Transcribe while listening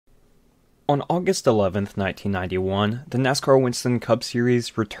On August 11, 1991, the NASCAR Winston Cup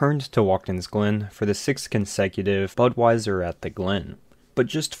Series returned to Watkins Glen for the 6th consecutive Budweiser at the Glen. But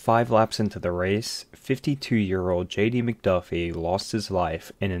just 5 laps into the race, 52-year-old JD McDuffie lost his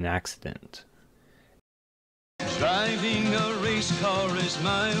life in an accident. Driving a race car is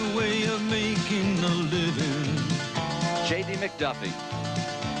my way of making a living. JD McDuffie.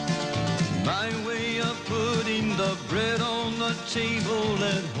 My way of putting the bread on the table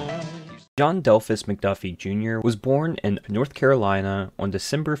at home. John Delphus McDuffie Jr. was born in North Carolina on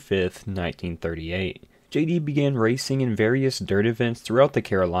December 5, 1938. JD began racing in various dirt events throughout the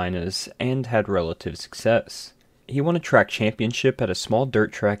Carolinas and had relative success. He won a track championship at a small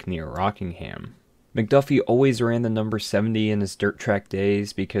dirt track near Rockingham. McDuffie always ran the number 70 in his dirt track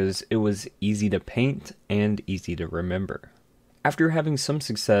days because it was easy to paint and easy to remember. After having some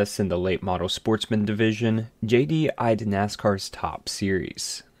success in the late model sportsman division, JD eyed NASCAR's top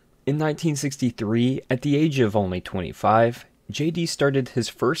series. In 1963, at the age of only 25, JD started his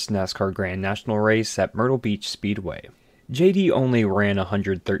first NASCAR Grand National race at Myrtle Beach Speedway. JD only ran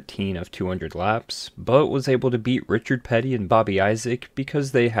 113 of 200 laps, but was able to beat Richard Petty and Bobby Isaac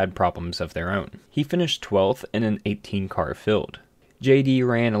because they had problems of their own. He finished 12th in an 18-car field. JD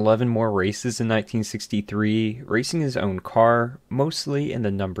ran 11 more races in 1963, racing his own car, mostly in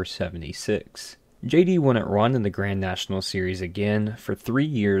the number 76. JD wouldn't run in the Grand National Series again for 3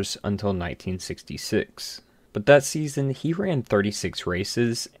 years until 1966. But that season, he ran 36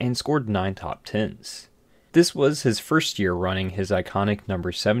 races and scored 9 top 10s. This was his first year running his iconic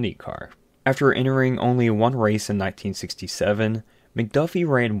number 70 car. After entering only 1 race in 1967, McDuffie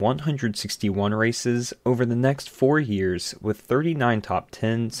ran 161 races over the next 4 years with 39 top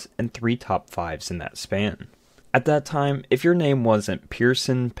 10s and 3 top 5s in that span. At that time, if your name wasn't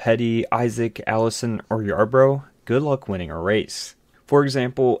Pearson, Petty, Isaac, Allison, or Yarbrough, good luck winning a race. For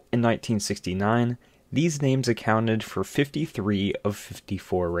example, in 1969, these names accounted for 53 of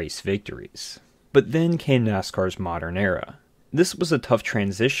 54 race victories. But then came NASCAR's modern era. This was a tough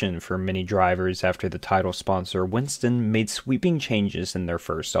transition for many drivers after the title sponsor Winston made sweeping changes in their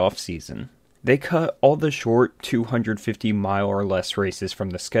first offseason. They cut all the short 250-mile or less races from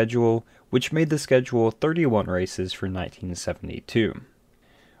the schedule, which made the schedule 31 races for 1972.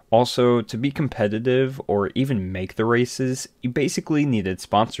 Also, to be competitive or even make the races, you basically needed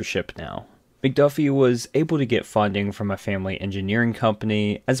sponsorship now. McDuffie was able to get funding from a family engineering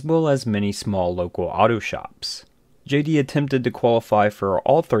company, as well as many small local auto shops. JD attempted to qualify for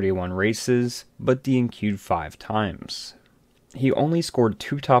all 31 races, but DNQ'd 5 times. He only scored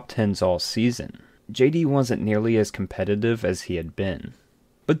 2 top 10s all season. JD wasn't nearly as competitive as he had been.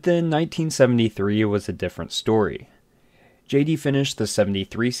 But then 1973 was a different story. JD finished the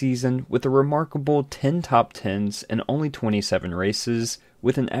 73 season with a remarkable 10 top 10s and only 27 races,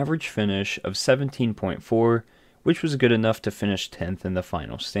 with an average finish of 17.4, which was good enough to finish 10th in the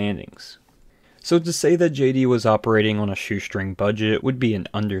final standings. So to say that JD was operating on a shoestring budget would be an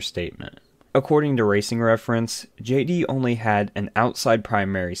understatement. According to Racing Reference, JD only had an outside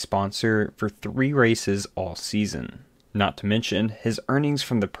primary sponsor for 3 races all season. Not to mention, his earnings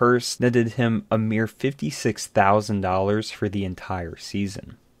from the purse netted him a mere $56,000 for the entire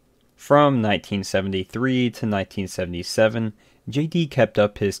season. From 1973 to 1977, JD kept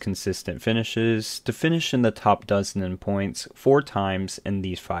up his consistent finishes to finish in the top dozen in points 4 times in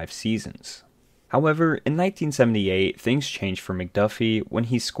these 5 seasons. However, in 1978, things changed for McDuffie when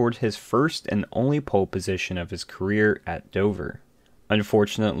he scored his first and only pole position of his career at Dover.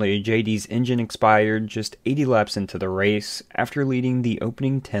 Unfortunately, JD's engine expired just 80 laps into the race after leading the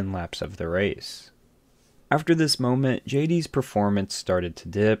opening 10 laps of the race. After this moment, JD's performance started to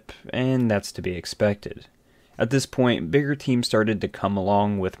dip, and that's to be expected. At this point, bigger teams started to come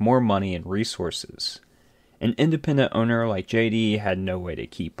along with more money and resources. An independent owner like JD had no way to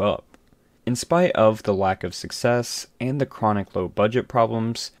keep up. In spite of the lack of success and the chronic low budget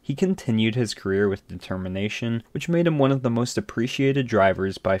problems, he continued his career with determination, which made him one of the most appreciated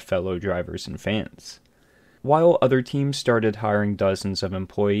drivers by fellow drivers and fans. While other teams started hiring dozens of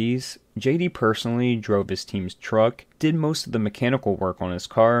employees, JD personally drove his team's truck, did most of the mechanical work on his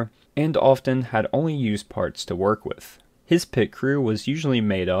car, and often had only used parts to work with. His pit crew was usually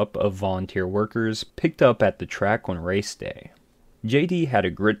made up of volunteer workers picked up at the track on race day. JD had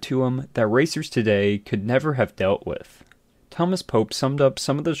a grit to him that racers today could never have dealt with. Thomas Pope summed up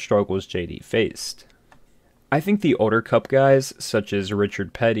some of the struggles JD faced. I think the older Cup guys, such as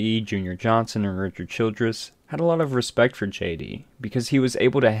Richard Petty, Junior Johnson, and Richard Childress, had a lot of respect for JD because he was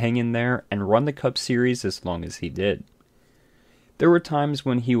able to hang in there and run the Cup Series as long as he did. There were times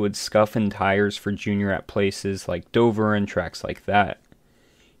when he would scuff in tires for Junior at places like Dover and tracks like that.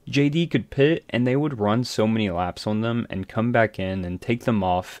 JD could pit and they would run so many laps on them and come back in and take them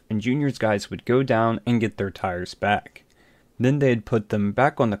off, and Junior's guys would go down and get their tires back. Then they'd put them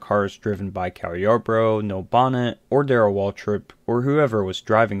back on the cars driven by Cal Yarbrough, Noel Bonnet, or Darrell Waltrip, or whoever was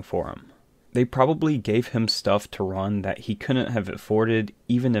driving for him. They probably gave him stuff to run that he couldn't have afforded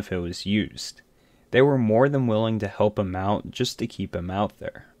even if it was used. They were more than willing to help him out just to keep him out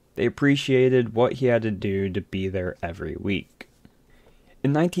there. They appreciated what he had to do to be there every week.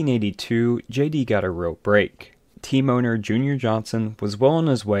 In 1982, JD got a real break. Team owner Junior Johnson was well on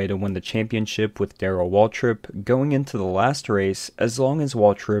his way to win the championship with Darrell Waltrip going into the last race as long as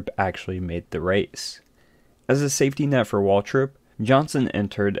Waltrip actually made the race. As a safety net for Waltrip, Johnson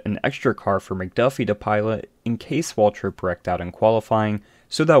entered an extra car for McDuffie to pilot in case Waltrip wrecked out in qualifying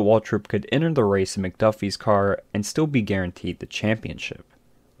so that Waltrip could enter the race in McDuffie's car and still be guaranteed the championship.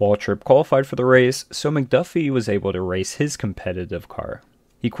 Waltrip qualified for the race, so McDuffie was able to race his competitive car.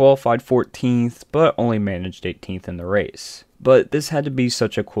 He qualified 14th, but only managed 18th in the race. But this had to be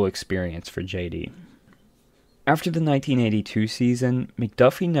such a cool experience for JD. After the 1982 season,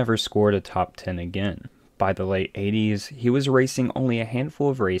 McDuffie never scored a top 10 again. By the late 80s, he was racing only a handful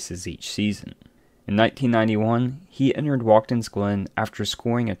of races each season. In 1991, he entered Watkins Glen after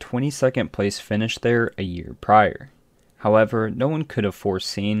scoring a 22nd place finish there a year prior. However, no one could have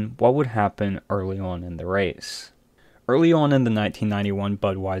foreseen what would happen early on in the race. Early on in the 1991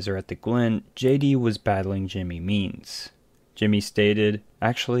 Budweiser at the Glen, JD was battling Jimmy Means. Jimmy stated,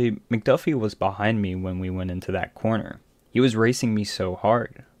 "Actually, McDuffie was behind me when we went into that corner. He was racing me so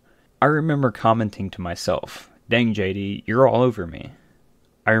hard." I remember commenting to myself, "Dang JD, you're all over me."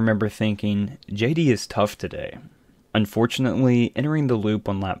 I remember thinking, JD is tough today. Unfortunately, entering the loop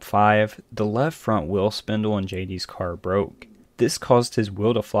on lap 5, the left front wheel spindle on JD's car broke. This caused his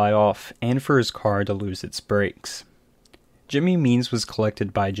wheel to fly off and for his car to lose its brakes. Jimmy Means was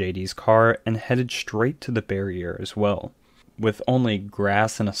collected by JD's car and headed straight to the barrier as well. With only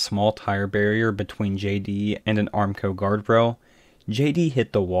grass and a small tire barrier between JD and an Armco guardrail, JD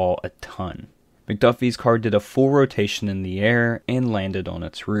hit the wall a ton. McDuffie's car did a full rotation in the air and landed on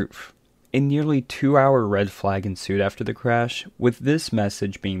its roof. A nearly 2-hour red flag ensued after the crash, with this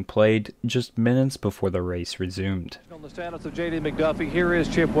message being played just minutes before the race resumed. On the status of JD McDuffie, here is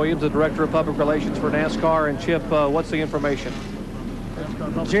Chip Williams, the Director of Public Relations for NASCAR. And Chip, what's the information?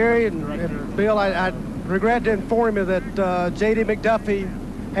 Jerry and Bill, I regret to inform you that JD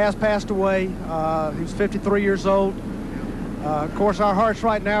McDuffie has passed away. He was 53 years old. Of course, our hearts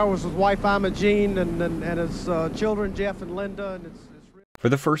right now was with wife Imogene and his children, Jeff and Linda. And For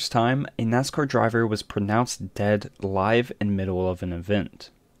the first time, a NASCAR driver was pronounced dead live in the middle of an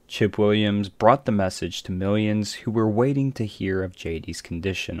event. Chip Williams brought the message to millions who were waiting to hear of JD's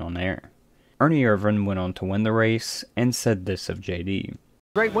condition on air. Ernie Irvan went on to win the race and said this of JD.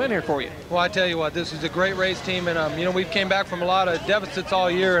 Great win here for you. Well, I tell you what, this is a great race team, and we've came back from a lot of deficits all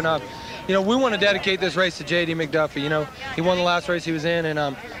year, and we want to dedicate this race to JD McDuffie. He won the last race he was in,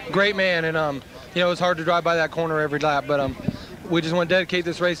 and great man, and it was hard to drive by that corner every lap, but we just want to dedicate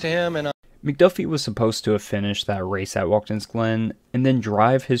this race to him. And McDuffie was supposed to have finished that race at Watkins Glen and then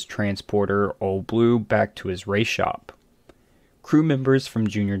drive his transporter, Old Blue, back to his race shop. Crew members from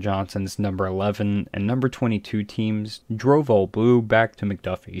Junior Johnson's number 11 and number 22 teams drove Old Blue back to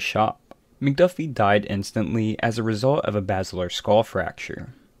McDuffie's shop. McDuffie died instantly as a result of a basilar skull fracture.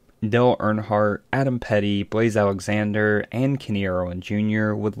 Dale Earnhardt, Adam Petty, Blaze Alexander, and Kenny Irwin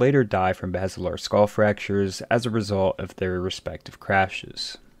Jr. would later die from basilar skull fractures as a result of their respective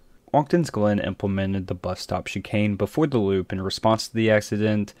crashes. Watkins Glen implemented the bus stop chicane before the loop in response to the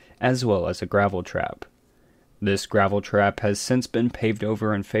accident, as well as a gravel trap. This gravel trap has since been paved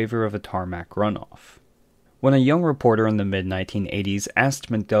over in favor of a tarmac runoff. When a young reporter in the mid-1980s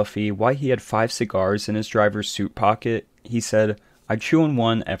asked McDuffie why he had 5 cigars in his driver's suit pocket, he said, "I chew on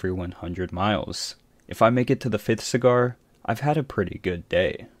one every 100 miles. If I make it to the 5th cigar, I've had a pretty good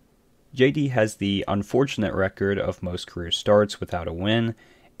day." JD has the unfortunate record of most career starts without a win,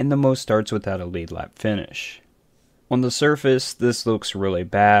 and the most starts without a lead lap finish. On the surface, this looks really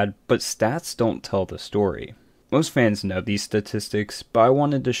bad, but stats don't tell the story. Most fans know these statistics, but I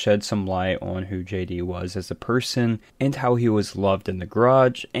wanted to shed some light on who JD was as a person, and how he was loved in the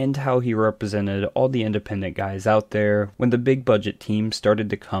garage, and how he represented all the independent guys out there when the big budget teams started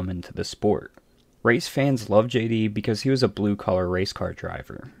to come into the sport. Race fans loved JD because he was a blue-collar race car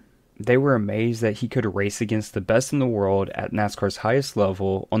driver. They were amazed that he could race against the best in the world at NASCAR's highest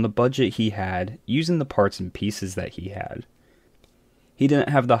level on the budget he had, using the parts and pieces that he had. He didn't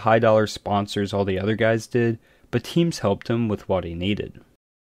have the high-dollar sponsors all the other guys did, but teams helped him with what he needed.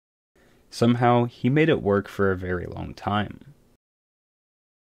 Somehow, he made it work for a very long time.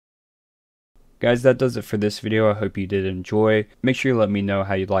 Guys, that does it for this video. I hope you did enjoy. Make sure you let me know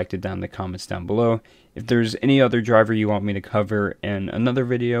how you liked it down in the comments down below. If there's any other driver you want me to cover in another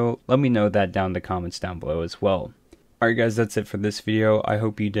video, let me know that down in the comments down below as well. Alright guys, that's it for this video. I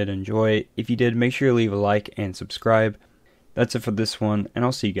hope you did enjoy. If you did, make sure you leave a like and subscribe. That's it for this one, and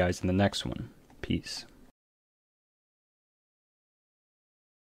I'll see you guys in the next one. Peace.